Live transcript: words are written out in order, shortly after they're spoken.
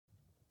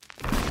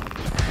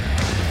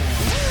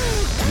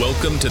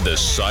Welcome to the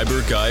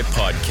Cyber Guy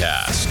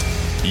Podcast,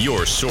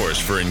 your source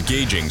for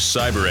engaging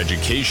cyber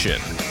education,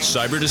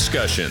 cyber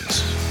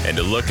discussions, and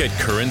a look at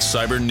current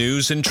cyber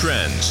news and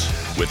trends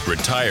with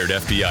retired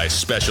FBI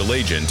Special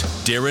Agent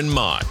Darren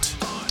Mott.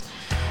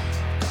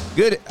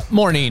 Good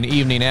morning,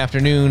 evening,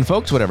 afternoon,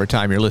 folks, whatever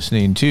time you're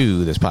listening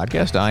to this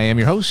podcast. I am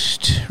your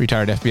host,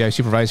 retired FBI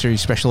Supervisory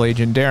Special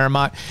Agent Darren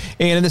Mott.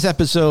 And in this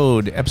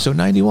episode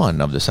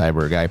 91 of the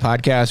CyBUr Guy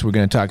Podcast, we're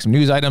going to talk some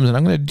news items, and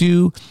I'm going to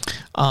do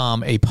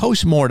a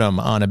post-mortem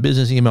on a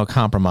business email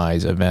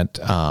compromise event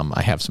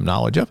I have some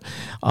knowledge of.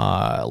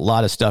 A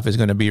lot of stuff is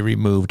going to be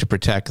removed to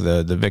protect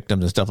the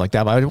victims and stuff like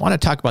that. But I want to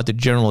talk about the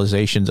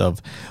generalizations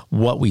of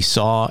what we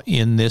saw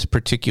in this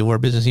particular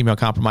business email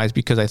compromise,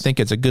 because I think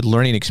it's a good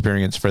learning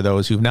experience for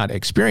those who've not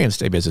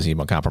experienced a business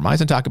email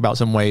compromise, and talk about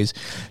some ways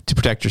to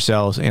protect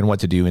yourselves and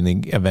what to do in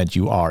the event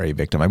you are a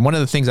victim. And one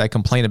of the things I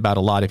complain about a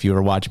lot, if you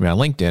were watching me on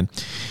LinkedIn,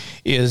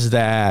 is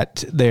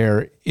that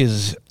there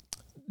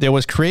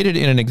was created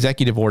in an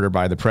executive order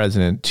by the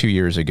president 2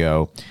 years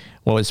ago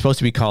what was supposed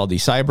to be called the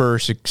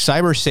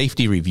Cyber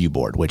Safety Review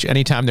Board, which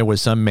anytime there was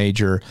some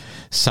major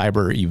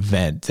cyber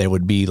event, there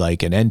would be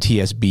like an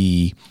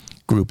NTSB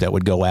group that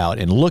would go out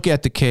and look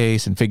at the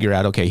case and figure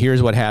out, okay,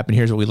 here's what happened,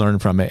 here's what we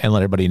learned from it, and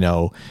let everybody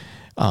know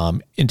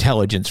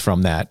intelligence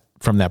from that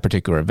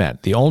particular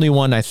event. The only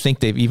one I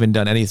think they've even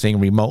done anything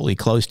remotely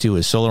close to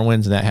is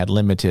SolarWinds, and that had a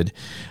limited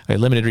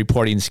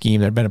reporting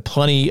scheme. There have been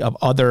plenty of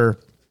other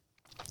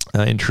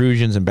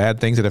intrusions and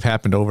bad things that have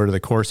happened over the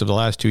course of the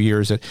last 2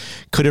 years that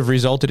could have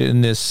resulted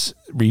in this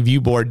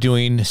review board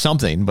doing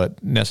something, but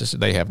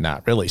they have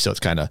not really. So it's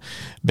kind of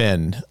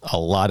been a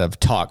lot of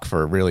talk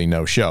for really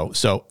no show.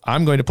 So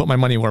I'm going to put my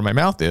money where my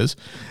mouth is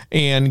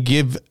and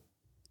give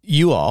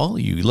you all,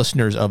 you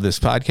listeners of this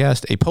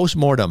podcast, a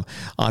post-mortem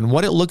on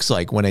what it looks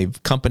like when a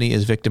company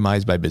is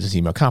victimized by business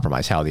email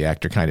compromise, how the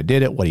actor kind of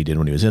did it, what he did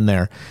when he was in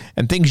there,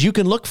 and things you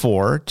can look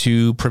for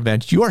to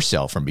prevent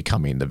yourself from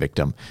becoming the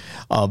victim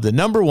of the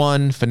number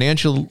one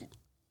financial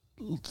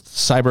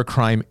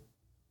cybercrime.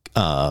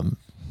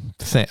 That's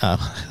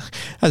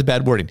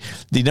bad wording.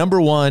 The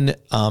number one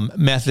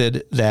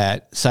method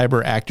that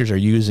cyber actors are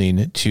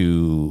using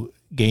to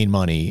gain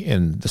money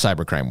in the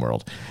cybercrime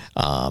world,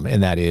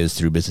 and that is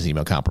through business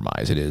email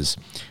compromise. It is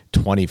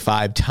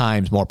 25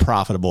 times more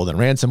profitable than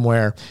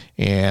ransomware,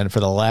 and for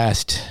the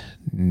last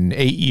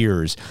 8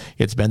 years,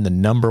 it's been the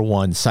number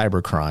one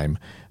cybercrime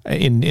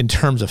in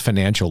terms of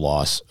financial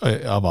loss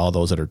of all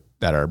those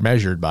that are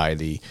measured by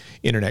the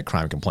Internet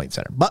Crime Complaint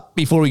Center. But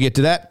before we get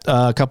to that,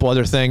 a couple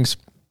other things.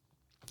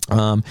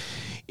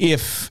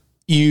 If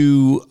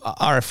you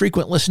are a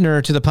frequent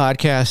listener to the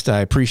podcast, I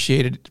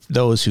appreciate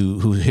those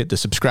who hit the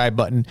subscribe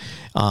button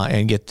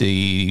and get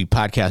the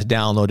podcast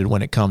downloaded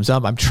when it comes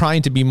up. I'm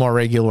trying to be more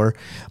regular,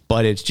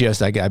 but it's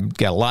just I've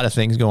got a lot of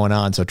things going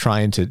on, so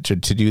trying to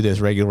do this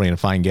regularly and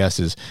find guests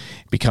is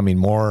becoming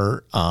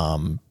more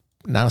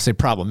not to say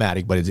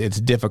problematic, but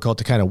it's difficult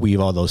to kind of weave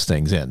all those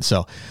things in.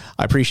 So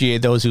I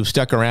appreciate those who've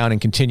stuck around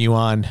and continue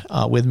on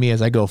with me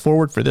as I go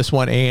forward for this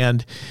one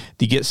and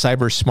the Get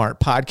Cyber Smart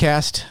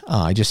podcast.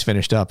 I just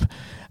finished up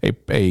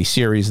a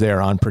series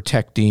there on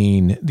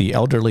protecting the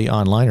elderly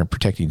online, or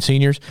protecting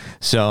seniors.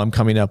 So I'm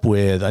coming up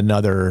with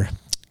another,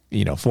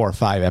 4 or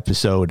 5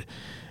 episode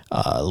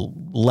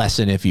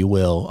lesson, if you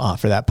will,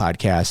 for that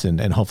podcast.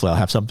 And hopefully I'll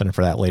have something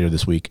for that later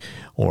this week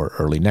or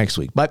early next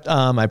week. But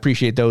I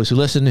appreciate those who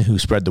listen, who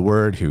spread the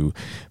word, who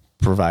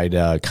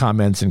provide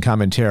comments and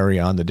commentary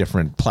on the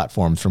different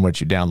platforms from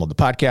which you download the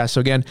podcast. So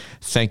again,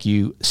 thank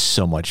you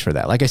so much for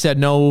that. Like I said,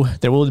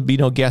 there will be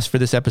no guest for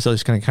this episode.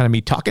 It's going to kind of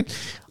me talking.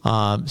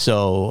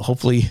 So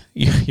hopefully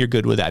you're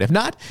good with that. If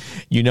not,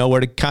 you know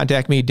where to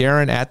contact me,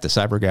 Darren at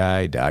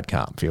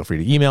thecyberguy.com. Feel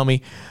free to email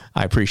me.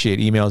 I appreciate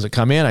emails that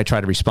come in. I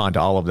try to respond to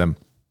all of them.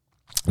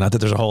 Not that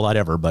there's a whole lot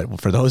ever, but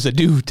for those that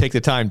do take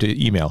the time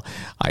to email,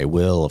 I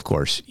will, of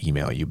course,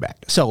 email you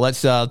back. So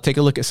let's take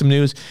a look at some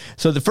news.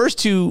 So the first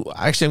two,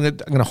 actually, I'm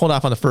going to hold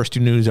off on the first two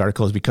news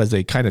articles because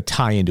they kind of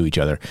tie into each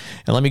other.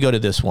 And let me go to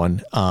this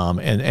one.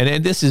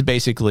 And this is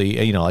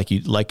basically,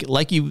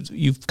 like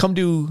you've come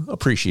to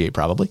appreciate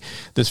probably.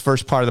 This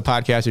first part of the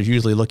podcast is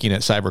usually looking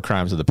at cyber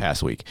crimes of the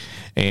past week.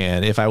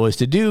 And if I was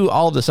to do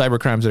all of the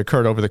cyber crimes that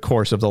occurred over the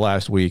course of the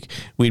last week,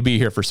 we'd be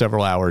here for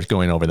several hours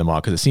going over them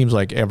all, because it seems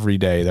like every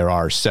day there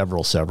are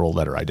several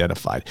that are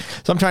identified.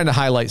 So I'm trying to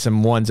highlight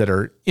some ones that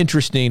are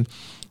interesting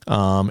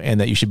and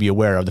that you should be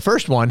aware of. The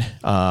first one,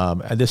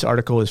 this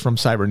article is from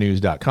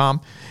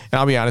cybernews.com. And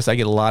I'll be honest, I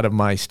get a lot of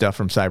my stuff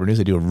from Cyber News.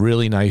 They do a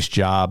really nice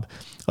job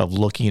of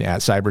looking at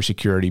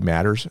cybersecurity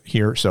matters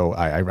here. So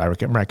I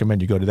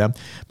recommend you go to them.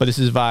 But this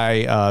is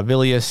by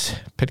Vilius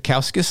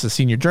Petkauskas, the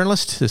senior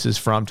journalist. This is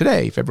from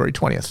today, February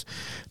 20th,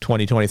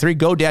 2023.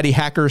 GoDaddy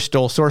hackers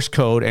stole source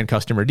code and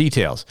customer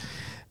details.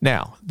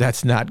 Now,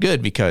 that's not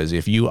good, because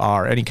if you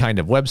are any kind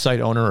of website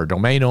owner or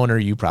domain owner,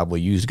 you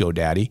probably use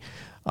GoDaddy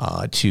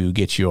to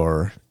get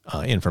your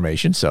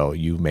information. So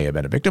you may have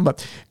been a victim.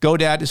 But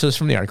GoDaddy, so this is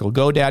from the article,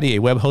 GoDaddy, a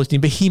web hosting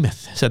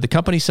behemoth, said the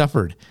company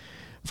suffered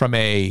from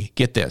a,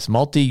 get this,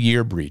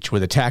 multi-year breach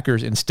with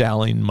attackers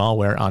installing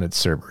malware on its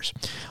servers.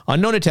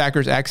 Unknown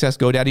attackers accessed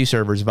GoDaddy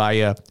servers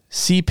via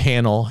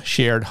cPanel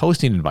shared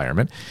hosting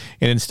environment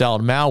and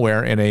installed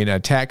malware in an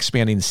attack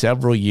spanning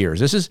several years.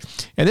 This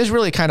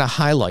really kind of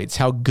highlights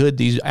how good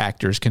these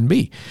actors can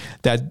be.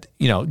 That,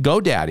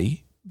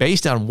 GoDaddy,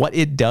 based on what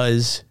it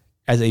does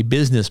as a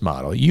business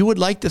model, you would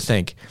like to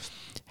think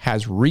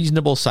has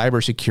reasonable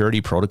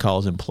cybersecurity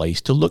protocols in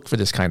place to look for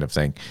this kind of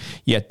thing.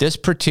 Yet this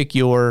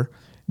particular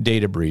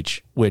data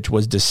breach, which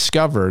was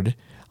discovered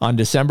on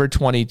December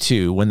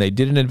 22, when they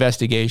did an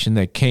investigation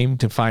that came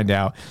to find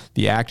out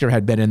the actor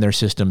had been in their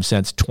system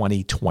since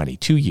 2020,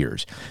 2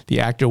 years. The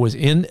actor was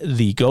in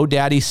the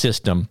GoDaddy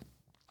system,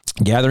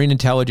 gathering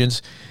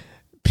intelligence,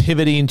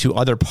 pivoting to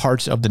other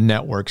parts of the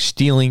network,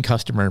 stealing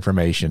customer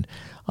information.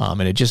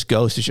 And it just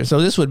goes to show.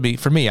 So this would be,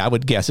 for me, I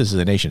would guess this is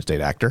a nation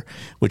state actor,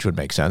 which would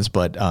make sense.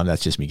 But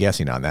that's just me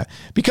guessing on that.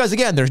 Because,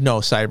 again, there's no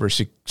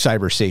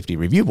cyber safety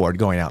review board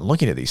going out and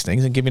looking at these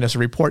things and giving us a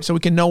report so we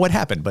can know what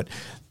happened. But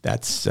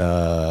that's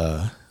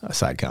a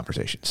side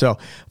conversation. So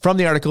from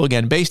the article,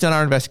 again, based on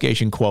our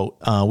investigation, quote,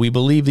 we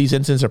believe these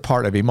incidents are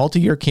part of a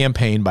multi-year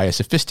campaign by a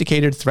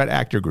sophisticated threat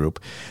actor group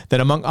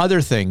that, among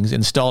other things,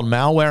 installed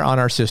malware on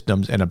our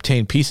systems and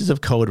obtained pieces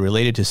of code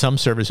related to some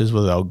services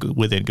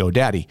within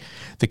GoDaddy,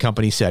 the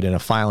company said in a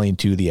filing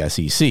to the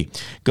SEC.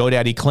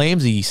 GoDaddy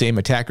claims the same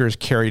attackers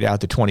carried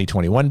out the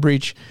 2021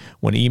 breach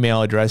when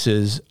email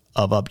addresses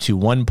of up to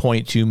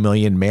 1.2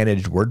 million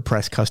managed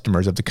WordPress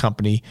customers of the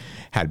company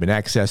had been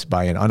accessed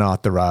by an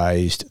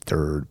unauthorized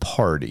third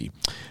party.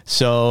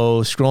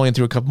 So scrolling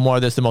through a couple more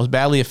of this, the most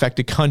badly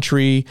affected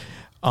country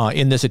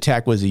in this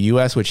attack was the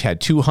U.S., which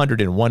had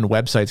 201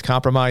 websites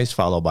compromised,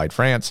 followed by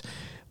France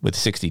with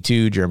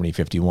 62, Germany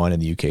 51,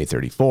 and the UK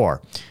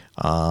 34.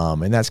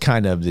 And that's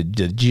kind of the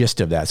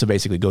gist of that. So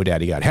basically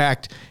GoDaddy got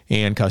hacked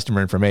and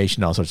customer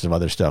information, all sorts of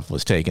other stuff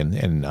was taken.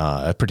 And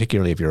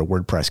particularly if you're a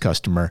WordPress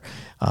customer,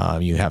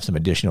 you have some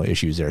additional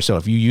issues there. So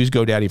if you use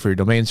GoDaddy for your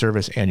domain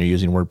service and you're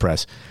using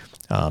WordPress,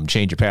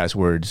 change your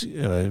passwords,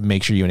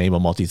 make sure you enable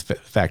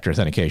multi-factor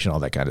authentication, all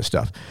that kind of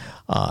stuff.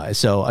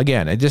 So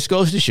again, it just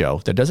goes to show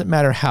that it doesn't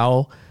matter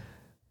how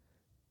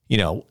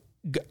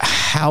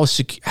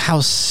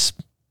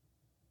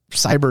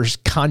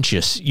cyber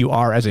conscious you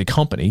are as a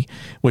company,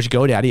 which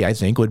GoDaddy, I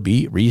think, would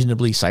be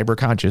reasonably cyber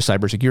conscious,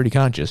 cybersecurity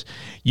conscious,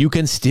 you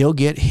can still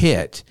get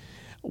hit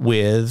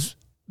with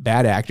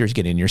bad actors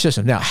getting in your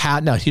system. Now,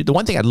 the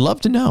one thing I'd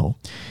love to know,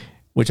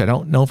 which I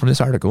don't know from this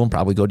article, and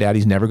probably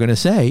GoDaddy's never going to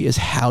say, is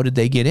how did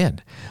they get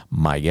in?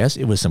 My guess,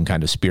 it was some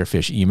kind of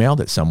spearfish email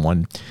that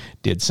someone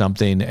did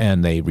something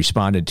and they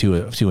responded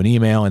to an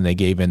email and they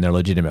gave in their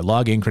legitimate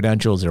login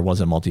credentials. There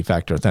wasn't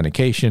multi-factor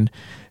authentication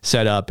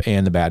set up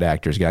and the bad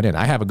actors got in.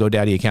 I have a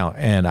GoDaddy account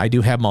and I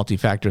do have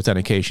multi-factor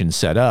authentication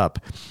set up,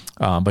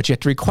 but you have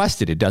to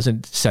request it. It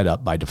doesn't set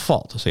up by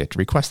default. So you have to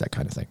request that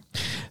kind of thing.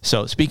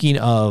 So speaking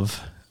of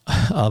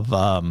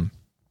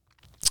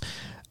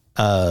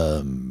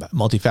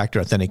multi-factor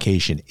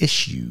authentication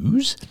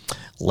issues,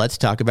 let's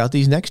talk about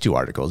these next two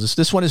articles.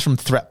 This one is from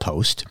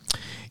ThreatPost,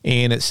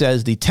 and it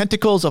says the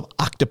tentacles of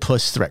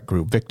Octopus threat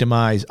group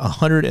victimize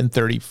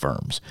 130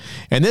 firms.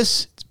 And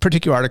this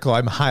particular article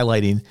I'm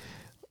highlighting,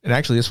 and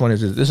actually this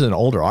is an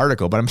older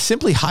article, but I'm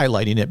simply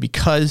highlighting it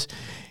because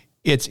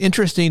it's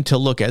interesting to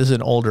look at. This is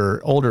an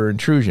older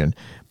intrusion,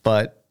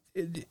 but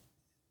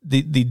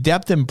the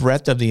depth and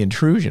breadth of the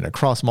intrusion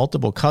across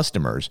multiple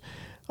customers,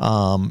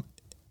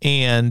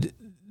 and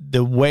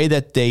the way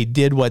that they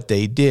did what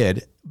they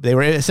did, they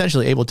were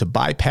essentially able to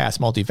bypass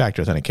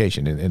multi-factor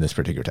authentication in this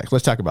particular text.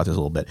 Let's talk about this a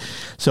little bit.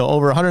 So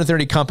over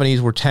 130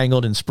 companies were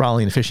tangled in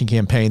sprawling phishing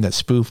campaign that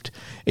spoofed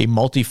a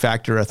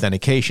multi-factor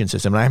authentication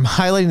system. And I'm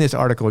highlighting this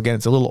article again,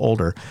 it's a little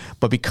older,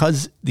 but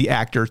because the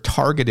actor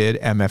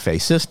targeted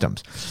MFA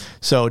systems.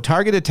 So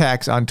target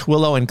attacks on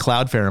Twilio and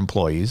Cloudflare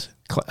employees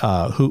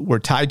who were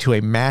tied to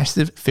a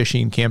massive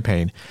phishing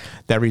campaign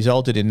that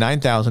resulted in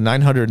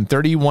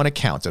 9,931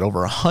 accounts at over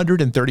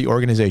 130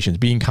 organizations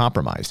being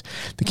compromised.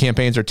 The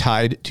campaigns are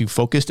tied to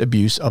focused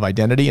abuse of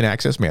identity and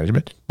access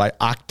management by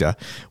Okta,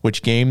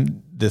 which gave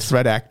the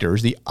threat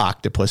actors the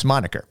Octopus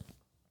moniker.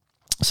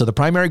 So the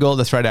primary goal of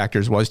the threat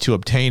actors was to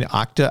obtain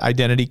Okta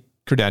identity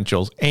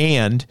credentials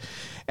and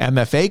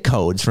MFA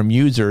codes from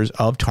users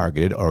of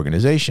targeted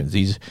organizations.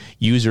 These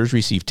users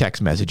received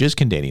text messages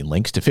containing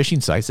links to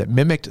phishing sites that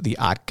mimicked the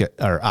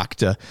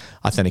Okta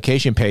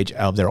authentication page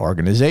of their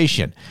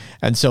organization.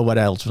 And so what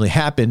ultimately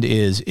happened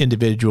is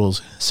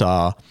individuals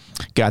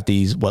got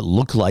these what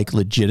looked like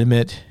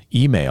legitimate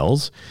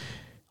emails,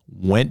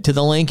 went to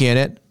the link in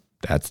it.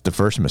 That's the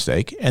first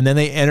mistake. And then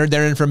they entered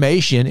their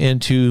information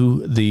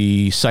into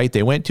the site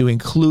they went to,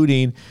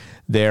 including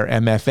their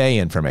MFA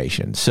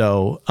information.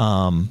 So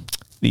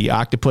the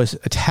Octopus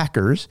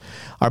attackers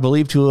are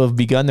believed to have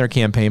begun their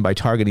campaign by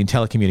targeting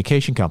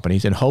telecommunication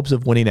companies in hopes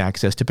of winning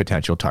access to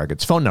potential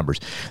targets' phone numbers.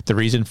 The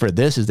reason for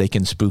this is they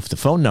can spoof the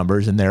phone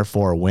numbers, and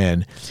therefore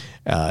when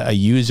a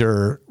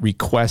user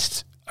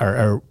requests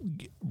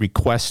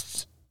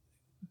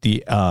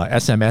the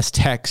SMS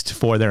text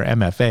for their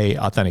MFA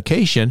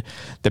authentication,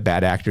 the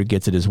bad actor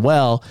gets it as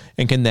well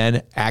and can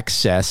then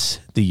access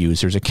the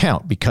user's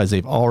account because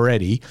they've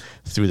already,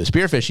 through the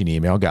spear phishing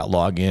email, got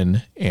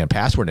login and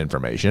password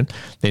information.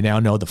 They now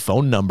know the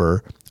phone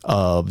number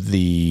of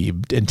the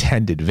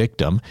intended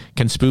victim,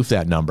 can spoof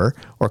that number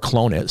or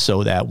clone it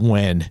so that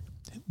when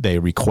they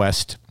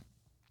request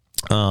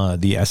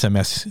the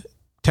SMS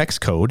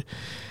text code,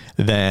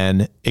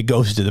 then it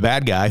goes to the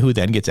bad guy who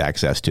then gets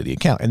access to the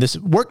account. And this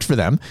worked for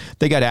them.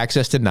 They got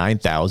access to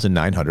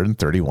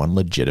 9,931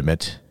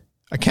 legitimate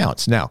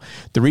accounts. Now,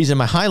 the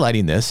reason I'm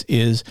highlighting this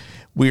is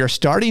we are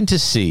starting to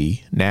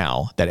see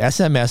now that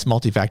SMS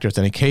multi-factor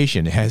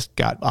authentication has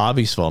got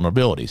obvious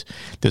vulnerabilities.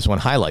 This one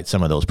highlights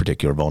some of those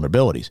particular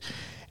vulnerabilities.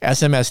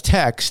 SMS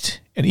text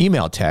and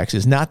email text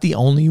is not the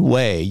only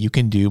way you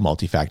can do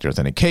multi-factor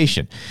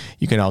authentication.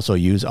 You can also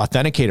use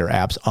authenticator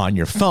apps on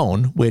your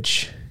phone,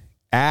 which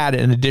add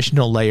an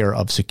additional layer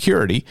of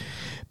security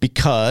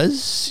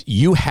because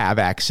you have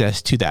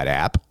access to that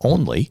app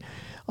only.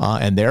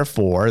 And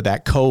therefore,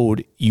 that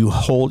code you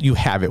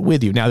have it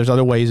with you. Now, there's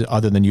other ways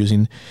other than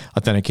using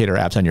authenticator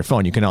apps on your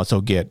phone. You can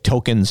also get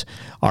tokens,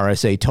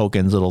 RSA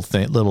tokens,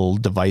 little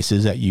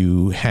devices that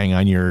you hang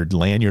on your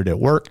lanyard at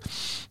work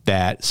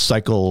that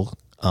cycle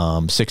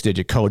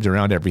 6-digit codes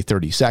around every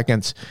 30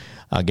 seconds.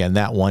 Again,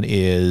 that one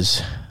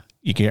is,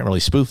 you can't really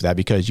spoof that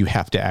because you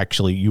have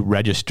to you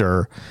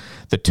register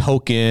the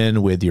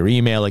token with your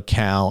email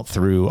account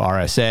through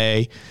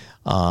RSA.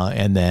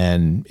 And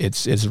then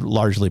it's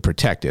largely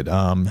protected.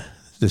 Another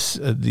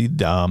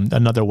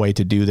way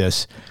to do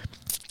this,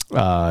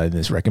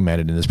 is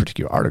recommended in this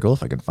particular article,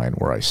 if I can find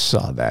where I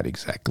saw that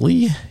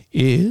exactly,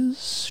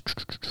 is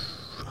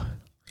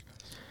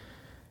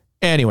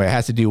anyway, it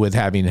has to do with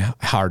having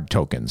hard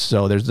tokens.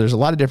 So there's a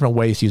lot of different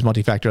ways to use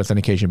multi-factor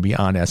authentication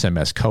beyond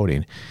SMS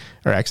coding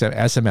or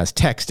SMS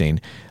texting.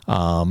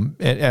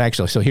 And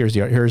actually, so here's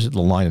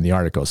the line in the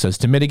article. It says,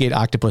 to mitigate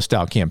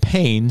octopus-style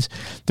campaigns,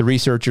 the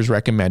researchers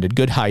recommended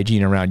good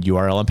hygiene around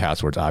URL and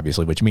passwords,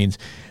 obviously, which means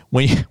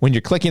when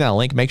you're clicking on a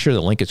link, make sure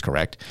the link is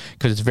correct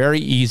because it's very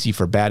easy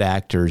for bad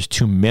actors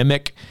to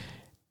mimic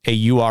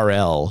a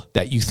URL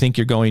that you think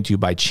you're going to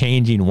by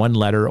changing one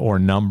letter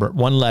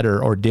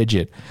or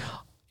digit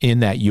in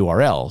that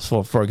URL.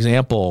 So, for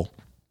example,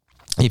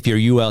 if your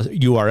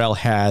URL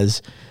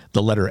has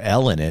the letter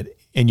L in it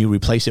and you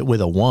replace it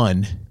with a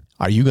 1,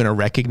 are you going to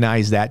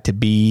recognize that to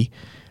be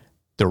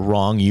the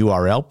wrong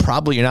URL?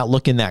 Probably you're not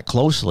looking that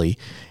closely,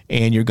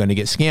 and you're going to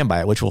get scammed by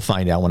it, which we'll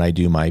find out when I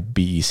do my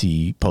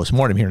BEC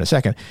postmortem here in a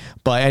second.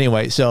 But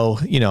anyway, so,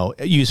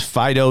 use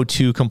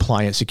FIDO2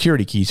 compliant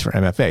security keys for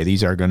MFA.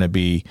 These are going to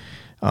be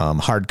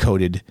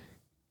hard-coded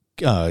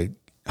tokens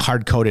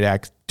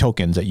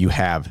that you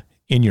have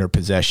in your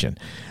possession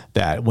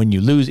that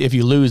if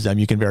you lose them,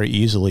 you can very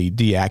easily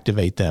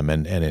deactivate them.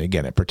 And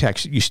again, it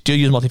protects, you still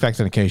use multi-factor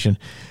authentication,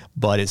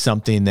 but it's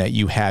something that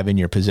you have in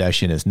your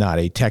possession. It's not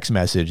a text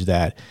message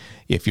that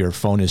if your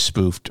phone is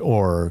spoofed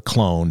or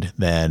cloned,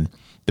 then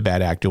the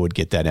bad actor would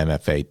get that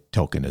MFA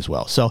token as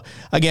well. So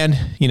again,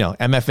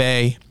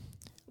 MFA,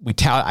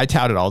 I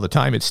tout it all the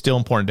time. It's still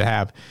important to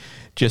have.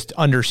 Just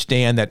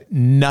understand that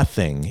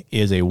nothing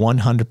is a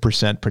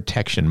 100%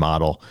 protection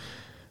model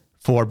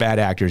for bad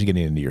actors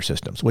getting into your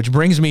systems, which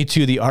brings me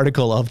to the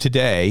article of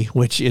today,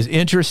 which is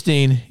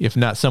interesting, if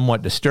not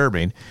somewhat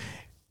disturbing.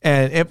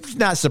 And it's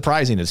not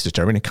surprising it's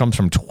disturbing. It comes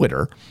from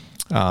Twitter.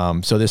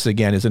 So this,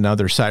 again, is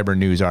another cyber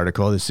news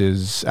article. This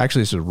is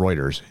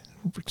Reuters,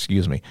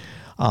 excuse me.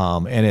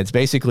 And it's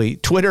basically,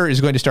 Twitter is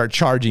going to start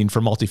charging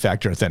for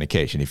multi-factor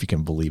authentication, if you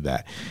can believe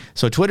that.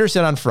 So Twitter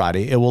said on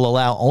Friday, it will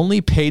allow only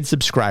paid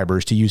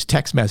subscribers to use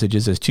text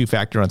messages as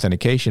two-factor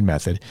authentication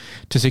method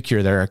to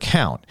secure their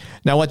account.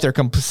 Now, what they're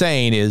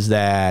saying is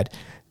that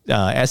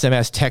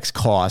SMS text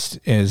cost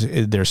there's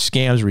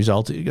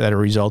scams that are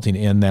resulting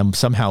in them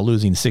somehow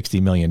losing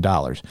 $60 million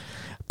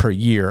per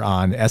year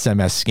on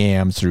SMS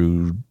scams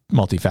through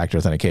multi-factor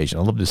authentication.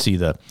 I'd love to see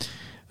the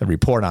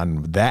report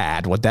on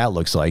that, what that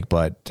looks like.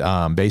 But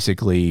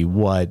basically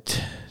what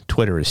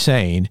Twitter is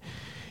saying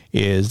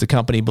is the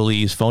company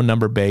believes phone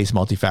number-based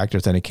multi-factor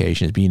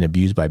authentication is being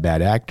abused by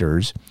bad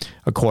actors,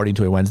 according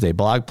to a Wednesday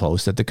blog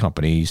post that the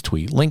company's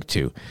tweet linked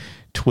to.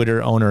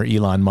 Twitter owner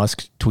Elon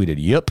Musk tweeted,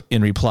 "Yep,"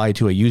 in reply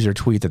to a user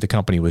tweet that the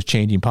company was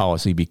changing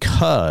policy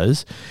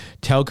because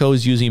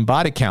telcos using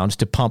bot accounts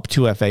to pump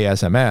 2FA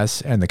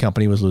SMS, and the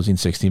company was losing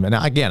 60 million.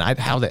 Now, again,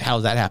 how's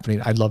that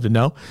happening? I'd love to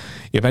know.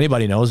 If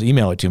anybody knows,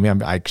 email it to me.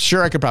 I'm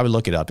sure I could probably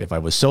look it up if I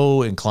was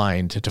so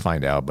inclined to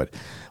find out. But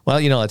well,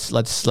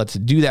 let's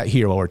do that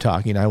here while we're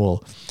talking. I'm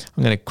going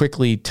to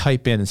quickly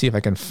type in and see if I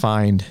can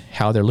find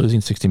how they're losing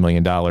 $60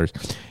 million, and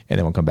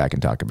then we'll come back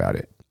and talk about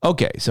it.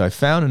 Okay, so I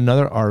found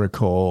another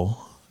article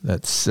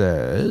that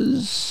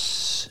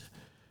says,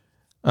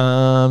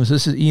 so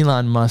this is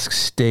Elon Musk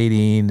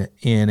stating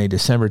in a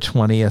December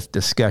 20th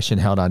discussion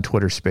held on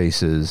Twitter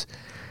Spaces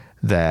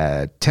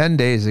that 10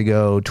 days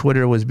ago,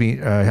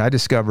 I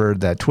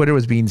discovered that Twitter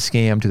was being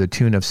scammed to the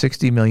tune of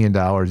 $60 million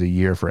a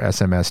year for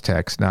SMS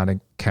text, not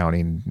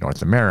counting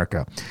North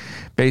America.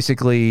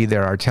 Basically,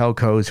 there are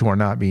telcos who are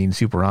not being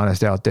super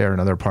honest out there in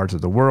other parts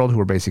of the world who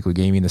are basically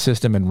gaming the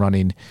system and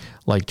running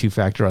like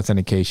two-factor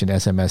authentication,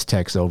 SMS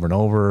text over and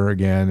over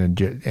again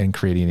and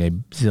creating a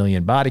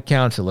zillion bot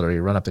accounts to literally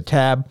run up the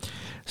tab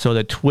so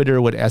that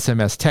Twitter would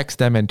SMS text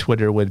them and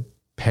Twitter would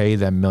pay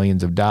them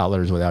millions of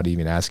dollars without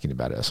even asking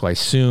about it. So I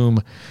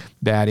assume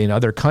that in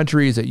other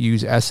countries that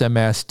use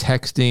SMS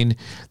texting,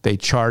 they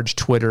charge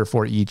Twitter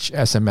for each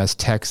SMS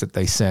text that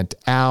they sent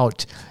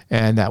out,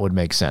 and that would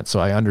make sense.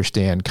 So I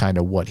understand kind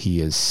of what he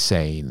is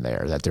saying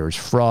there, that there's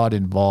fraud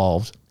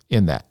involved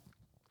in that.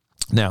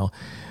 Now,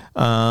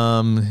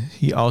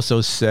 he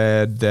also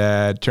said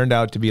that turned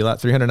out to be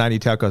 390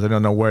 telcos. I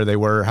don't know where they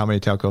were, how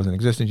many telcos in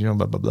existence, blah,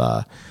 blah,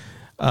 blah.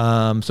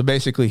 So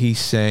basically he's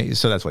saying,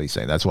 so that's what he's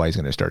saying. That's why he's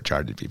going to start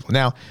charging people.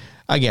 Now,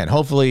 again,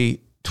 hopefully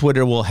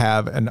Twitter will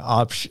have an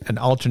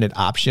alternate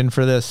option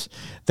for this,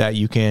 that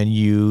you can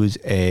use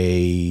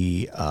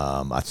a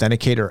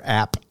authenticator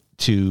app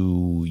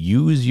to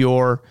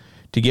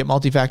get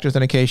multi-factor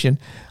authentication.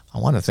 I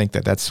want to think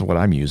that that's what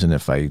I'm using.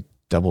 If I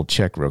double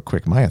check real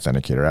quick my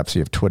authenticator app, see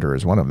if Twitter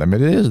is one of them.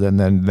 It is,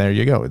 then there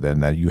you go.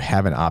 Then you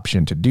have an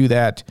option to do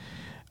that.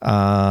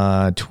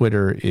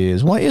 Twitter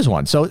is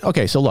one. So,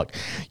 okay. So look,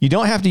 you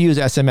don't have to use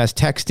SMS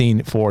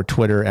texting for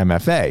Twitter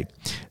MFA.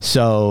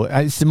 So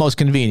it's the most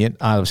convenient.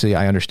 Obviously,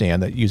 I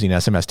understand that using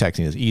SMS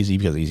texting is easy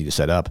because it's easy to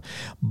set up,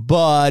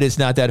 but it's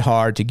not that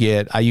hard to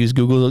get. I use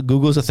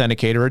Google's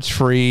Authenticator. It's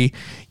free.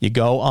 You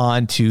go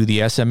on to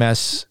the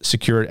SMS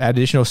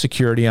additional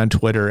security on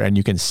Twitter, and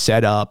you can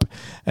set up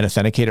an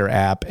Authenticator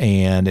app,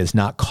 and it's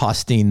not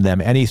costing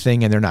them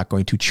anything, and they're not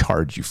going to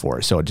charge you for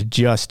it. So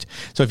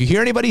if you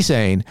hear anybody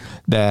saying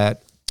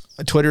that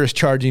Twitter is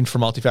charging for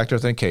multi-factor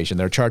authentication,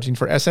 they're charging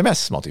for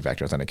SMS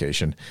multi-factor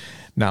authentication,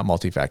 not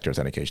multi-factor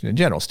authentication in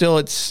general. Still,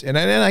 and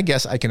I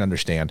guess I can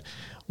understand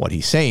what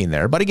he's saying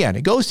there. But again,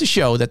 it goes to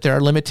show that there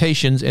are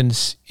limitations and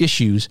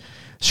issues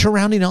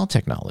surrounding all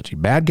technology.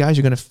 Bad guys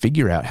are going to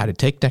figure out how to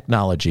take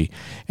technology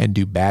and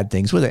do bad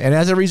things with it. And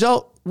as a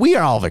result, we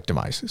are all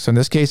victimized. So in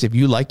this case, if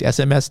you liked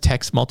SMS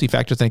text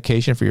multi-factor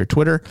authentication for your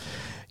Twitter,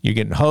 you're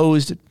getting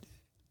hosed.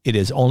 It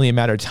is only a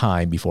matter of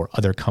time before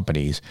other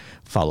companies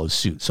follow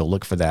suit. So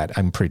look for that.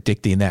 I'm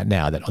predicting that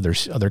now, that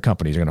other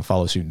companies are going to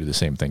follow suit and do the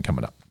same thing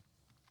coming up.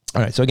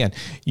 All right. So again,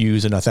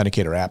 use an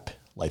authenticator app.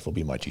 Life will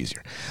be much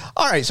easier.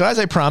 All right. So as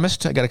I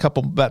promised, I got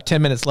about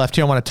 10 minutes left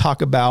here. I want to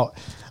talk about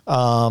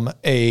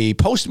a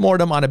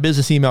post-mortem on a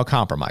business email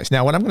compromise.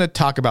 Now, what I'm going to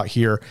talk about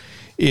here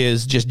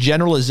is just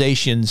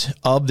generalizations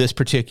of this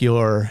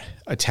particular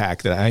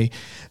attack that a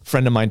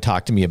friend of mine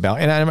talked to me about.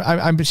 And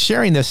I'm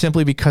sharing this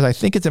simply because I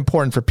think it's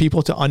important for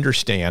people to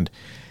understand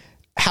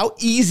how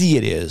easy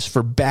it is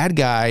for bad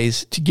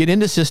guys to get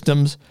into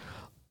systems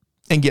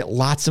and get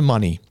lots of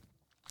money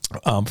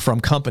from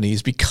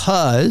companies,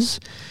 because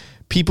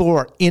people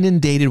are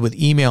inundated with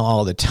email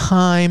all the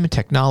time.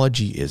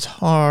 Technology is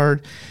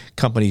hard.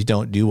 Companies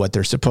don't do what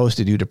they're supposed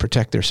to do to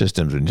protect their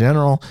systems in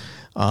general.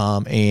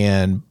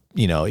 And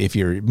if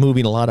you're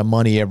moving a lot of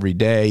money every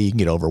day, you can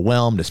get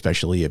overwhelmed,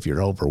 especially if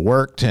you're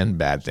overworked, and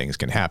bad things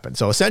can happen.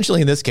 So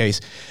essentially in this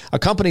case, a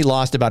company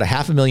lost about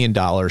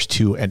 $500,000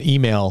 to an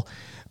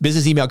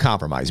business email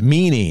compromise,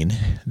 meaning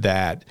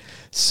that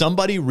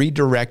somebody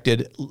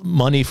redirected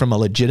money from a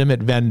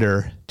legitimate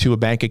vendor to a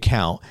bank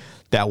account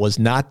that was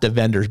not the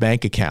vendor's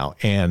bank account.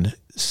 And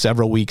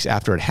several weeks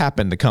after it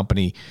happened, the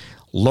company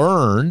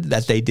learned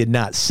that they did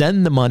not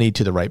send the money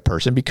to the right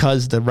person,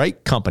 because the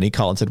right company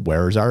called and said,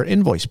 "Where's our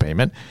invoice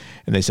payment?"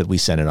 And they said, "We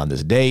sent it on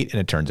this date."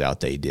 And it turns out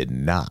they did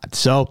not.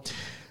 So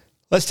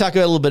let's talk a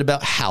little bit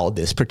about how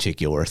this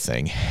particular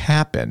thing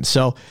happened.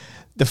 So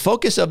the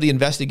focus of the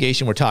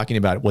investigation we're talking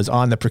about was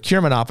on the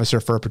procurement officer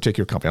for a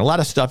particular company. A lot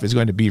of stuff is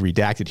going to be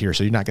redacted here,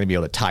 so you're not going to be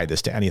able to tie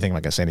this to anything,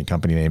 like I said, any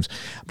company names.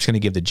 I'm just going to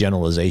give the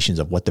generalizations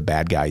of what the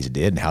bad guys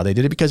did and how they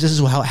did it, because this is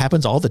how it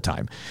happens all the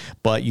time.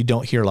 But you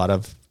don't hear a lot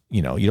of,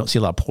 you don't see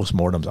a lot of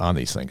postmortems on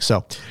these things.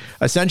 So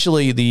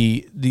essentially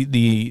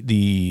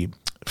the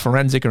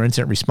forensic or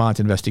incident response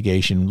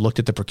investigation looked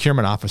at the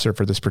procurement officer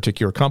for this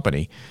particular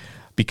company,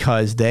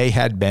 because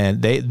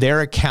their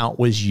account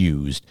was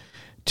used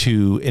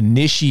to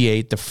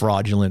initiate the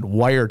fraudulent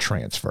wire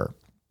transfer.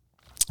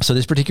 So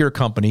this particular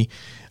company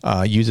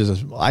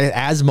uses,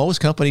 as most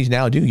companies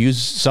now do, use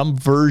some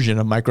version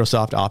of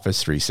Microsoft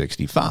Office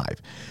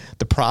 365.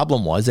 The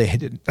problem was they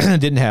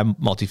didn't have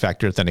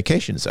multi-factor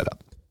authentication set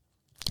up.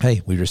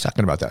 Hey, we were just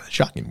talking about that.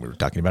 Shocking. We were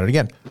talking about it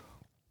again.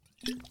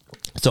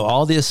 So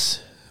all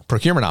this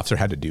procurement officer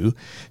had to do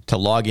to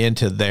log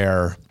into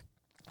their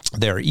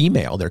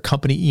email, their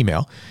company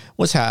email,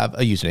 was have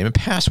a username and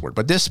password.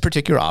 But this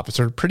particular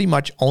officer pretty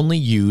much only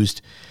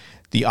used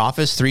the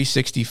Office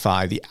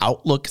 365, the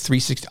Outlook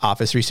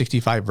Office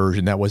 365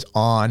 version that was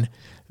on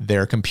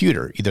their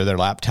computer, either their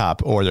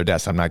laptop or their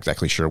desktop. I'm not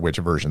exactly sure which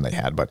version they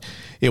had, but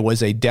it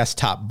was a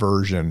desktop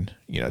version,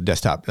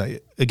 desktop.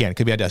 Again, it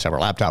could be a desktop or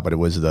laptop, but it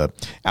was the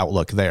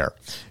Outlook there.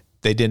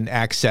 they didn't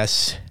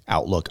access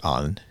Outlook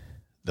on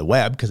the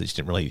web because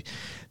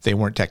they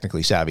weren't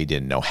technically savvy,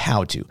 didn't know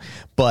how to.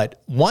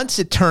 But once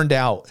it turned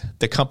out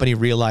the company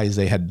realized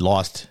they had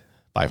lost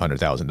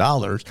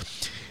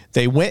 $500,000,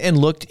 they went and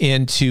looked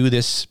into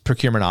this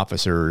procurement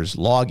officer's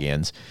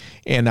logins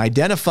and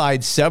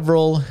identified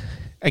several,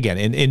 again,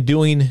 in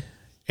doing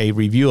a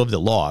review of the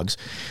logs,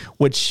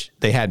 which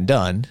they hadn't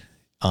done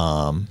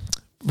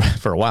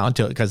for a while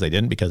because they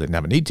didn't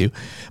have a need to.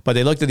 But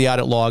they looked at the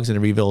audit logs and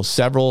revealed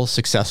several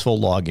successful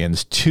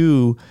logins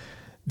to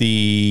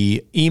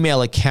the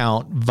email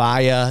account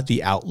via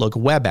the Outlook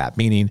web app,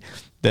 meaning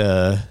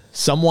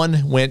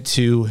someone went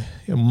to,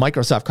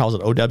 Microsoft calls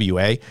it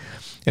OWA,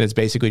 and it's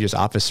basically just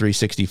Office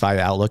 365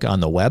 Outlook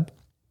on the web.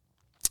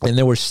 And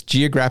there were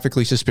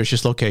geographically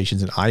suspicious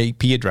locations and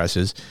IP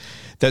addresses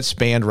that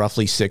spanned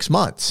roughly 6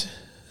 months.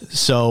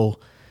 So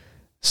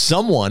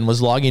someone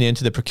was logging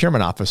into the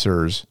procurement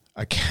officer's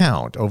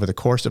account over the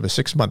course of a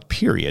 6-month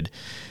period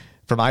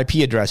from IP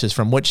addresses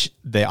from which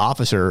the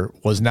officer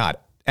was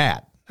not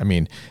at. I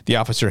mean, the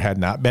officer had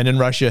not been in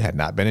Russia, had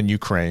not been in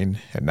Ukraine,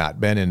 had not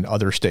been in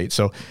other states.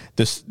 So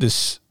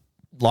this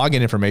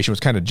login information was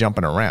kind of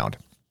jumping around.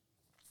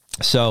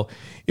 So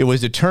it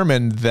was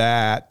determined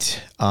that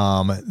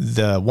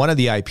one of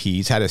the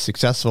IPs had a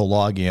successful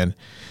login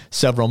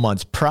several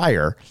months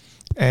prior.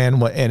 And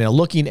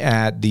looking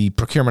at the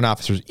procurement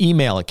officer's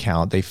email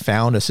account, they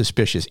found a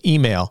suspicious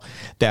email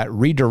that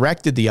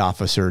redirected the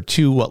officer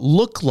to what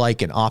looked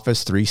like an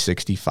Office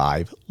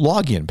 365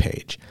 login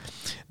page.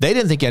 They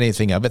didn't think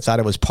anything of it, thought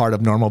it was part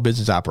of normal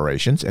business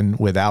operations. And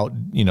without,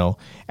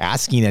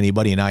 asking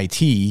anybody in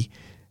IT,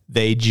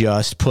 they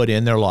just put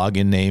in their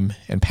login name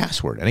and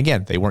password. And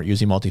again, they weren't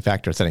using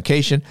multi-factor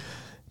authentication.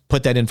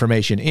 Put that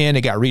information in.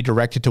 It got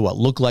redirected to what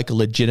looked like a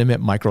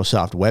legitimate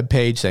Microsoft web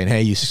page saying,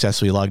 hey, you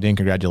successfully logged in.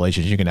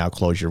 Congratulations. You can now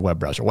close your web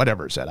browser,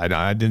 whatever it said.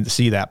 I didn't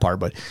see that part,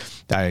 but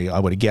I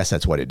would have guessed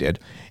that's what it did.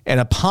 And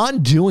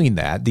upon doing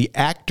that, the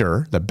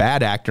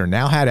bad actor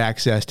now had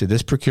access to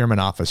this procurement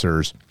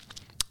officer's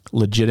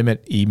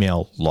legitimate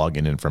email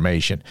login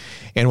information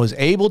and was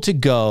able to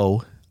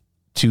go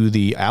to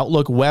the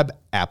Outlook web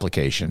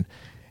application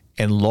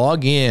and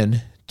log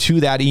in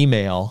to that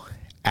email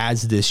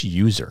as this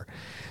user.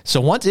 So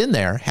once in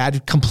there,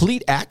 had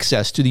complete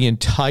access to the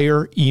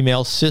entire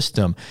email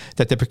system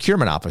that the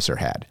procurement officer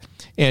had.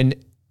 And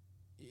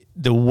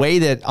the way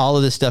that all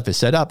of this stuff is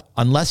set up,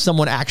 unless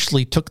someone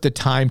actually took the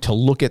time to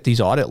look at these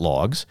audit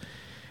logs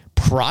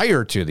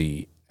prior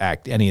to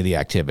any of the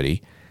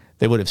activity,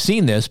 they would have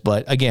seen this.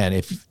 But again,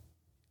 if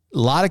a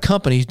lot of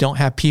companies don't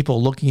have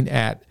people looking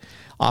at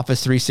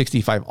Office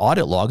 365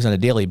 audit logs on a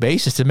daily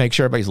basis to make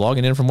sure everybody's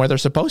logging in from where they're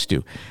supposed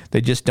to.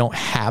 They just don't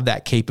have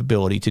that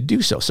capability to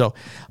do so. So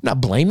I'm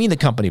not blaming the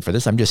company for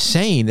this. I'm just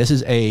saying this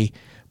is a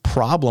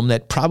problem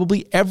that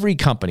probably every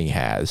company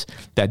has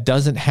that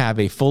doesn't have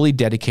a fully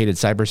dedicated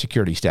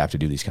cybersecurity staff to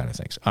do these kind of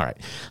things. All right.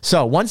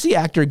 So once the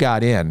actor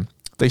got in,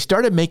 they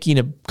started making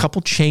a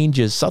couple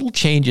changes, subtle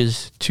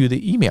changes to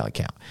the email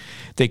account.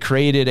 They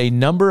created a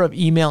number of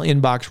email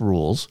inbox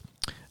rules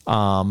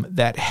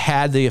that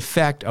had the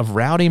effect of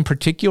routing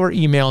particular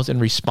emails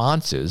and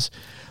responses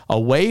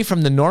away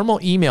from the normal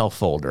email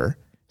folder,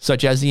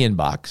 such as the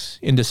inbox,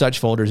 into such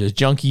folders as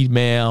junk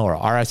email or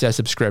RSS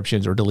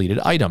subscriptions or deleted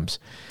items.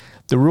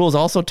 The rules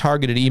also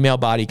targeted email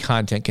body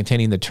content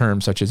containing the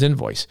terms such as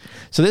invoice.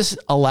 So this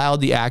allowed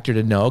the actor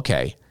to know,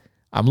 okay,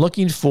 I'm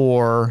looking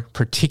for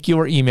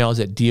particular emails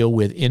that deal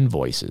with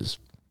invoices.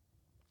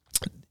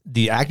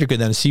 The actor could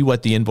then see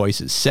what the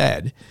invoices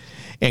said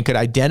and could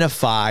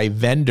identify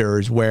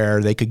vendors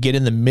where they could get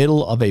in the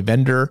middle of a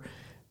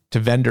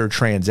vendor-to-vendor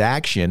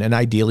transaction and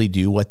ideally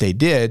do what they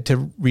did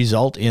to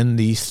result in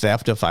the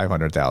theft of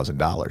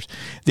 $500,000.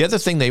 The other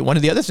thing one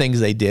of the other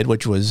things they did,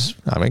 which was,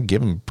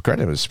 give them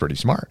credit, it was pretty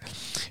smart,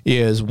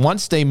 is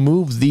once they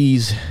moved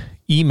these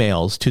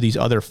emails to these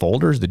other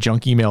folders, the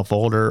junk email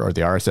folder or the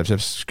RSS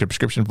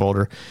subscription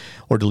folder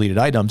or deleted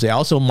items, they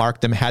also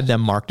had them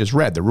marked as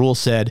read. The rule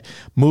said,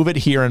 move it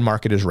here and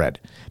mark it as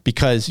read.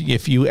 Because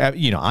if you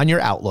on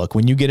your Outlook,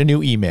 when you get a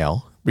new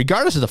email,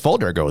 regardless of the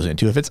folder it goes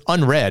into, if it's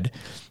unread,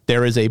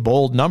 there is a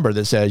bold number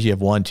that says you have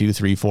 1, 2,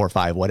 3, 4,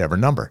 5, whatever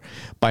number.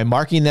 By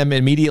marking them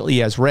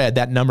immediately as read,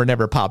 that number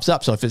never pops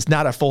up. So if it's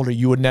not a folder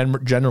you would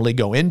generally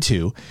go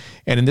into,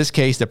 and in this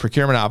case, the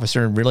procurement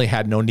officer really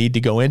had no need to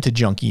go into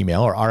junk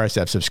email or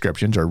RSS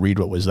subscriptions or read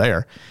what was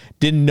there,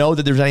 didn't know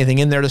that there's anything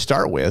in there to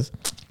start with,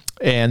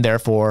 and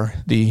therefore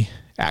the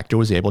actor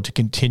was able to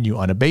continue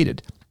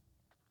unabated.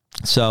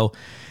 So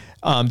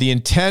the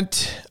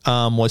intent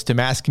was to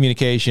mass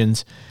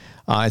communications.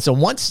 And so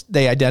once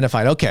they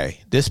identified,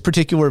 okay, this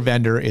particular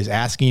vendor is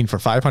asking for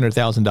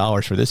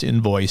 $500,000 for this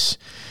invoice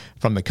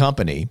from the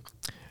company,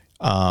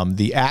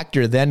 the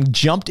actor then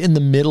jumped in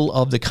the middle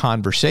of the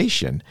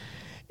conversation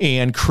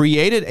and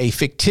created a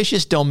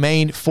fictitious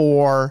domain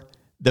for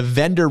the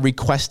vendor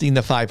requesting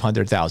the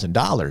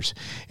 $500,000.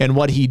 And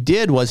what he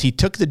did was he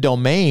took the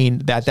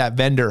domain that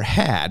vendor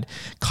had,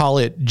 call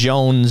it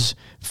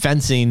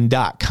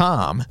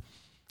jonesfencing.com,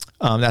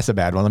 That's a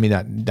bad one. Let me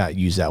not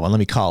use that one. Let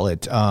me call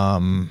it,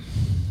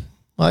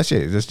 let's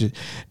see, this is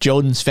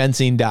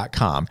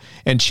jonesfencing.com,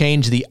 and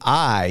change the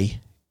I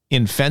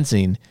in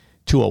fencing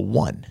to a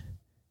 1.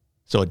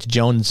 So it's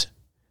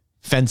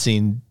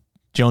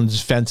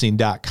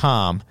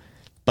jonesfencing.com,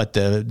 but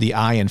the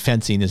I in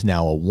fencing is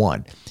now a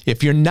 1.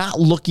 If you're not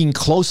looking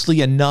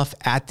closely enough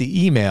at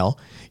the email,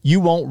 you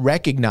won't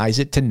recognize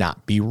it to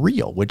not be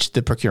real, which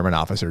the procurement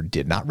officer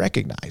did not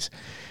recognize.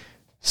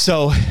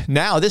 So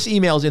now this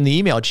email is in the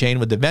email chain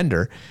with the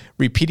vendor,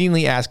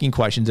 repeatedly asking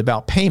questions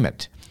about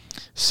payment.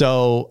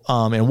 So,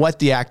 and what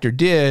the actor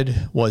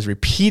did was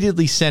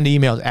repeatedly send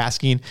emails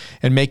asking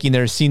and making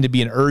there seem to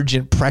be an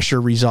urgent pressure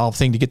resolve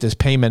thing to get this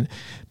payment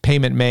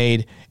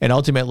made. And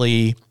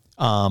ultimately,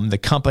 the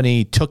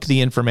company took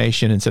the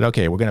information and said,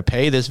 okay, we're going to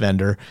pay this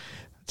vendor.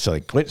 So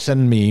they quit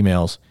sending me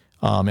emails.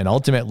 And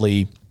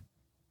ultimately,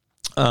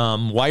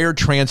 wire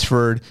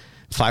transferred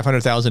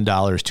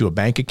 $500,000 to a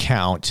bank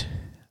account,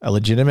 a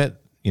legitimate,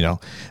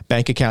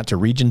 bank account to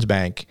Regions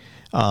Bank.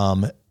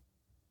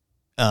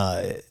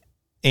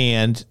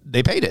 And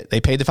they paid it. They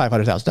paid the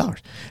 $500,000.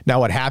 Now,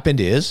 what happened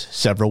is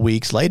several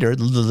weeks later,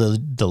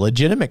 the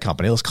legitimate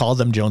company, let's call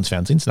them Jones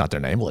Fencing. It's not their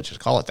name, but let's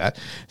just call it that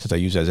since I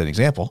use it as an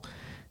example,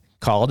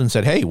 called and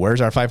said, hey,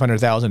 where's our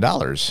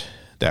 $500,000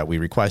 that we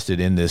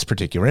requested in this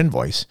particular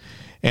invoice?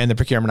 And the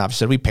procurement officer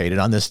said, we paid it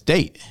on this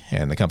date.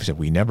 And the company said,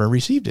 we never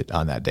received it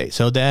on that date.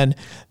 So then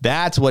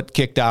that's what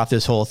kicked off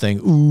this whole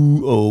thing.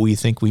 We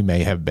think we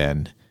may have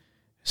been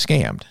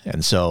scammed.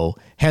 And so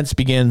hence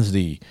begins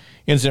the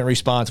incident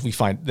response. We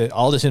find that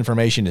all this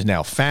information is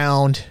now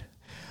found.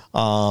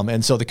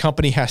 And so the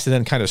company has to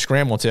then kind of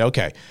scramble and say,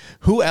 okay,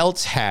 who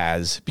else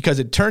has, because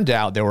it turned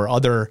out there were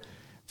other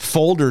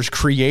folders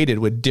created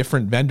with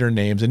different vendor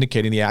names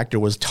indicating the actor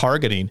was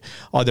targeting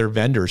other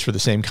vendors for the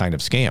same kind of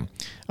scam.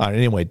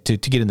 Anyway, to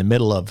get in the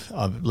middle of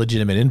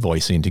legitimate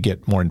invoicing to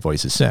get more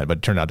invoices sent, but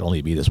it turned out to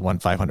only be this one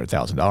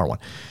 $500,000 one.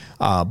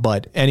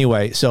 But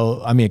anyway,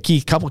 so, I mean,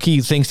 couple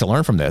key things to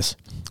learn from this.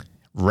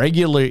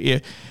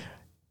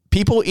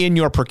 People in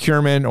your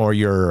procurement or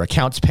your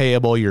accounts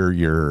payable,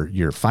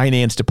 your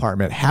finance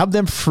department, have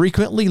them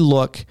frequently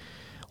look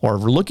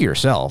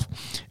yourself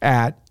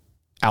at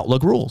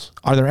Outlook rules.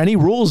 Are there any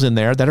rules in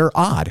there that are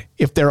odd?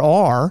 If there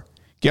are,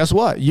 guess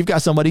what? You've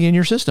got somebody in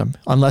your system,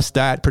 unless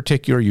that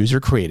particular user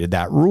created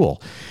that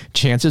rule.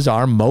 Chances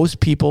are most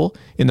people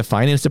in the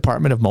finance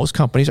department of most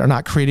companies are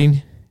not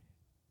creating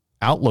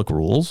Outlook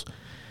rules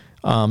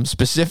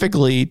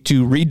specifically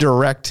to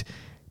redirect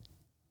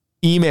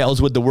emails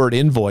with the word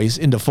invoice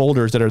into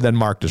folders that are then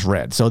marked as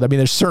red. So, I mean,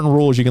 there's certain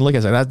rules you can look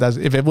at. That's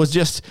if it was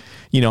just,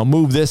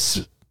 move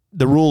this,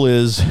 the rule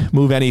is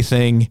move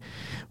anything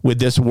with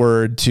this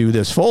word to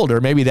this folder,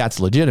 maybe that's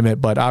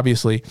legitimate, but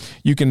obviously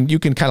you can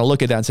kind of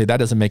look at that and say, that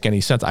doesn't make any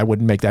sense. I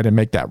wouldn't make that and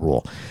make that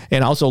rule.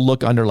 And also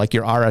look under like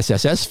your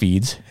RSS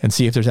feeds and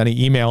see if there's any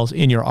emails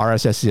in your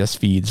RSS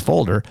feeds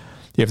folder.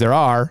 If there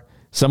are,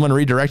 someone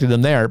redirected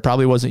them there. It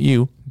probably wasn't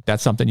you.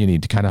 That's something you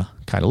need to kind of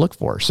look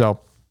for.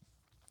 So,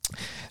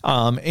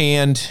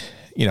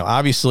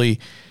 obviously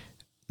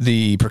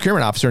the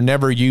procurement officer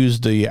never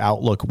used the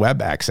Outlook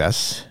web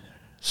access,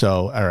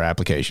 or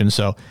application.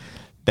 So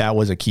that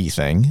was a key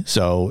thing.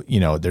 So,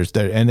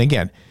 and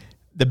again,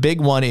 the big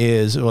one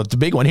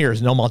here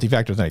is no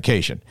multi-factor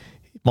authentication.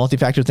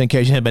 Multi-factor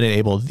authentication had been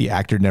enabled. The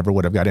actor never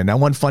would have got in. Now,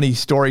 one funny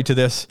story to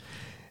this,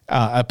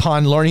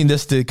 upon learning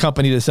this, the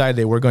company decided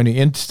they were going to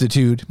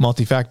institute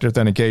multi-factor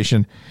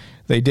authentication.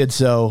 They did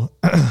so,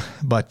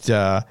 but,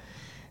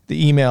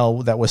 the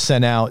email that was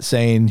sent out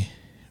saying,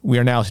 we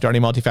are now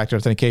starting multi-factor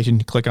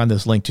authentication, click on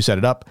this link to set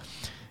it up.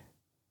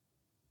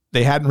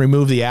 They hadn't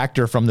removed the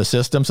actor from the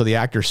system, so the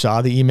actor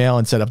saw the email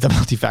and set up the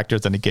multi-factor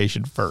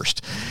authentication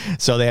first.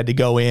 So they had to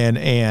go in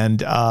and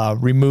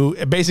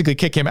basically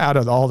kick him out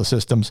of all the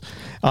systems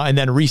and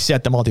then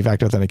reset the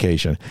multi-factor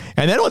authentication.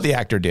 And then what the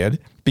actor did,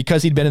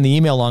 because he'd been in the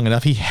email long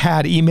enough, he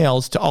had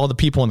emails to all the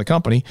people in the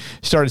company,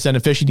 started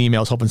sending phishing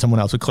emails, hoping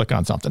someone else would click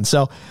on something.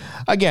 So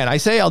again, I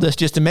say all this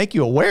just to make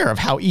you aware of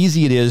how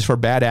easy it is for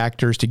bad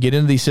actors to get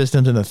into these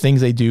systems and the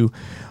things they do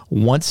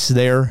once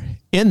they're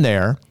in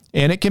there.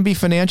 And it can be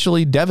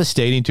financially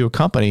devastating to a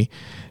company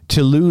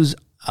to lose,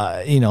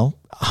 $500,000,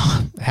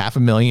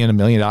 $1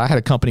 million. I had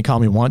a company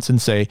call me once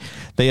and say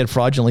they had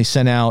fraudulently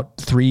sent out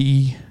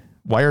 3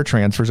 wire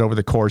transfers over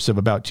the course of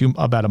about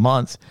a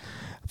month,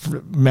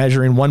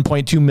 measuring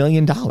 $1.2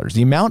 million.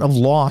 The amount of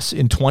loss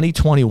in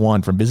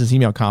 2021 from business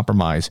email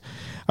compromise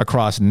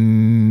across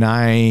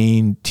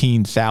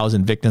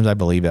 19,000 victims, I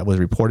believe, that was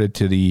reported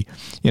to the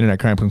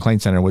Internet Crime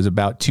Complaint Center was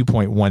about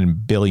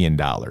 $2.1 billion.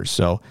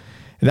 So,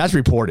 and that's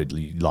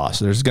reportedly lost.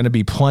 So there's going to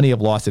be plenty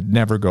of loss that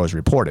never goes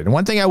reported. And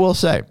one thing I will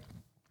say,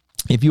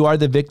 if you are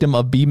the victim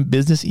of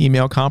business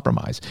email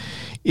compromise,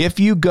 if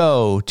you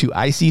go to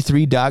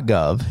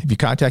ic3.gov, if you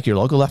contact your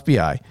local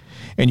FBI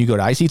and you go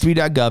to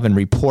ic3.gov and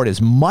report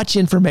as much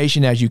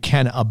information as you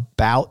can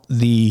about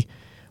the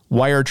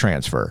wire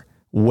transfer,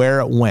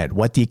 where it went,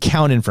 what the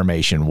account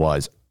information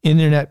was,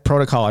 internet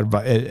protocol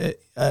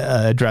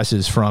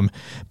addresses from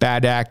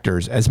bad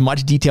actors, as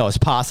much detail as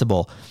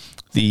possible,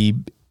 the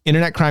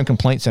Internet Crime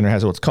Complaint Center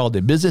has what's called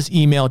the business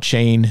email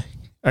chain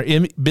or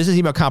business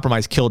email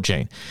compromise kill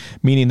chain,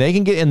 meaning they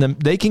can get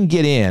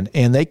in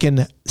and they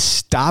can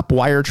stop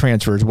wire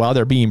transfers while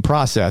they're being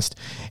processed.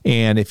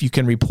 And if you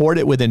can report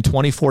it within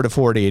 24 to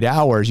 48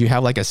 hours, you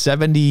have like a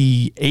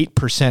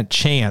 78%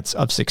 chance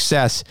of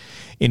success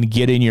in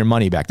getting your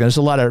money back. There's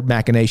a lot of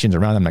machinations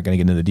around. I'm not going to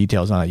get into the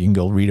details on it. You can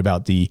go read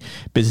about the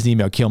business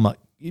email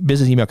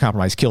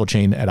compromise kill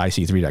chain at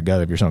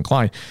ic3.gov if you're so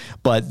inclined.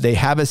 But they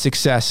have a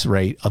success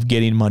rate of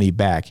getting money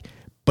back,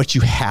 but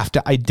you have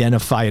to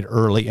identify it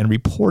early and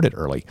report it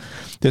early.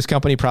 This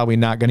company probably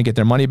not going to get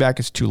their money back.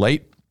 It's too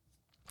late.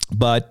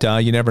 But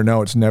you never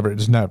know. It's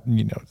not,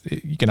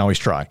 you can always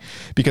try.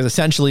 Because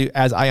essentially,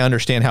 as I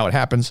understand how it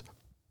happens,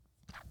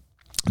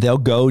 they'll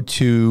go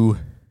to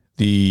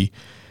the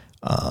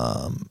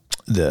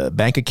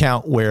bank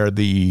account where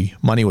the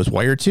money was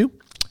wired to.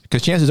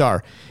 Because chances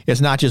are,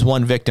 it's not just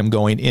one victim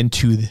going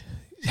into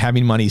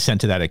having money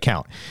sent to that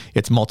account.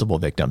 It's multiple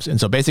victims. And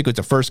so basically it's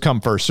a first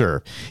come, first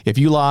serve. If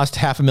you lost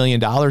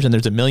 $500,000 and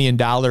there's $1 million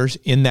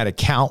in that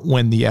account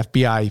when the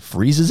FBI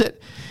freezes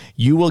it,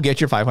 you will get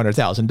your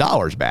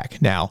 $500,000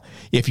 back. Now,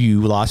 if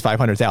you lost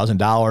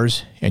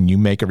 $500,000 and you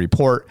make a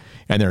report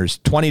and there's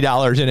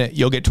 $20 in it,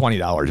 you'll get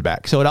 $20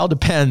 back. So it all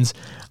depends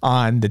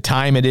on the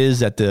time it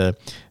is that the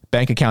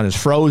bank account is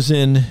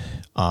frozen,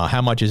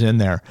 how much is in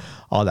there,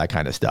 all that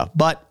kind of stuff.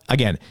 But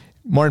again,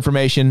 more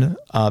information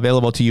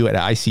available to you at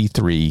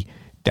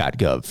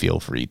ic3.gov. Feel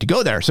free to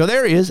go there. So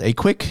there is a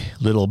quick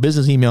little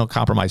business email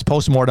compromise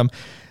postmortem.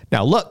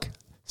 Now look,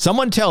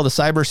 someone tell the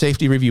Cyber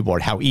Safety Review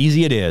Board how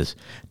easy it is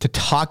to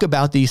talk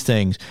about these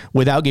things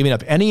without giving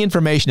up any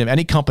information of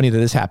any company that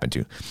this happened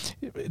to.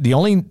 The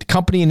only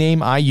company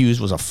name I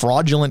used was a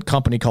fraudulent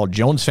company called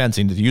Jones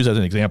Fencing, to use as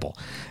an example.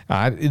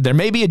 There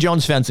may be a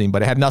Jones Fencing,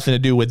 but it had nothing to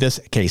do with this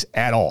case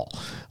at all.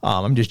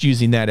 I'm just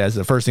using that as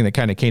the first thing that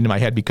kind of came to my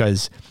head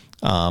because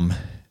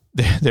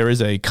there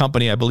is a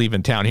company, I believe,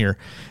 in town here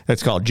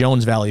that's called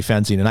Jones Valley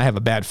Fencing, and I have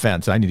a bad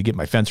fence, and I need to get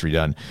my fence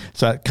redone.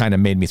 So that kind of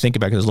made me think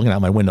about it because I was looking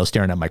out my window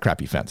staring at my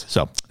crappy fence.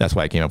 So that's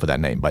why I came up with that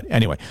name. But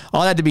anyway,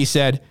 all that to be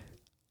said,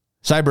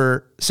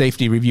 Cyber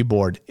Safety Review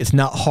Board, it's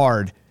not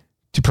hard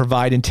to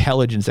provide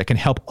intelligence that can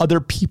help other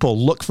people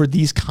look for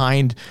these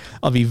kind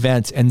of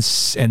events and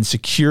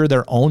secure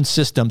their own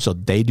system so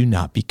they do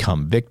not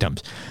become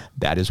victims.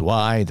 That is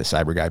why the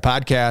Cyber Guy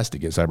podcast, the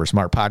Get Cyber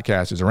Smart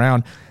podcast is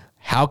around.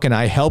 How can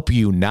I help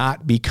you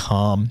not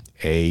become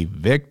a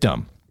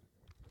victim?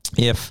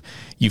 If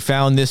you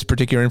found this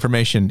particular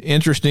information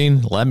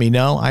interesting, let me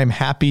know. I'm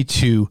happy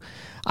to.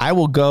 I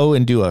will go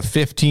and do a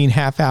 15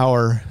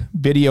 half-hour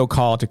video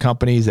call to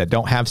companies that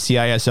don't have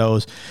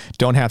CISOs,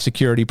 don't have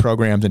security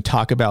programs, and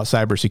talk about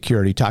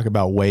cybersecurity, talk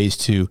about ways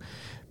to,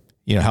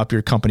 help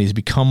your companies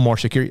become more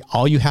secure.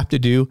 All you have to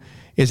do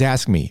is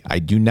ask me. I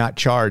do not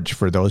charge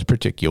for those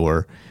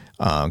particular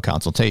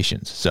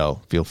consultations.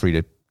 So feel free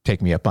to take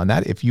me up on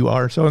that if you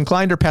are so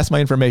inclined, or pass my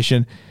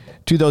information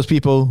to those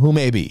people who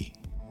may be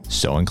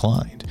so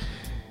inclined.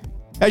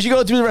 As you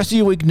go through the rest of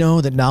your week, know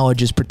that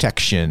knowledge is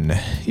protection.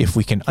 If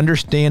we can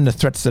understand the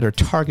threats that are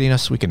targeting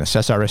us, we can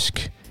assess our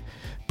risk,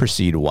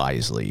 proceed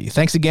wisely.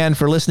 Thanks again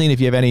for listening. If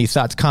you have any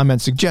thoughts,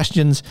 comments,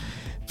 suggestions,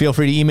 feel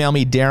free to email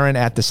me, Darren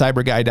at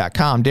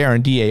thecyburguy.com.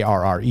 Darren,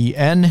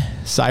 D-A-R-R-E-N.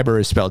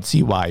 Cyber is spelled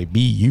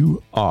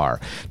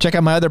C-Y-B-U-R. Check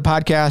out my other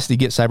podcast, the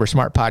Get Cyber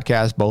Smart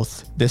podcast.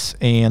 Both this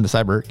and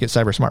the Get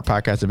Cyber Smart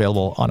podcast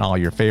available on all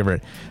your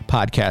favorite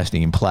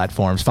podcasting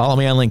platforms. Follow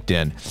me on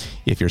LinkedIn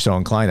if you're so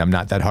inclined. I'm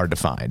not that hard to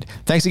find.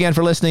 Thanks again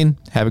for listening.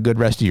 Have a good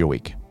rest of your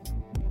week.